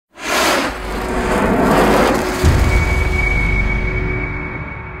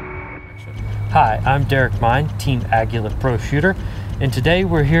I'm Derek Mine, Team Aguila Pro Shooter, and today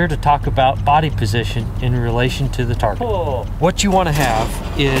we're here to talk about body position in relation to the target. What you want to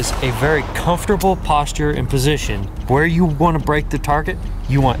have is a very comfortable posture and position. Where you want to break the target,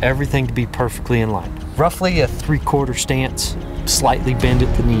 you want everything to be perfectly in line. Roughly a 3/4 stance, slightly bend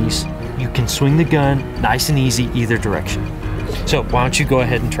at the knees. You can swing the gun nice and easy either direction. So why don't you go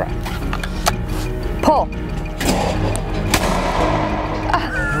ahead and try. Pull.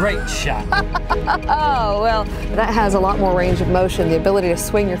 Great shot. Oh, well, that has a lot more range of motion. The ability to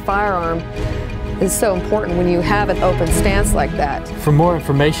swing your firearm is so important when you have an open stance like that. For more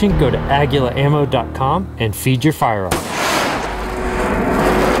information, go to aguilaammo.com and feed your firearm.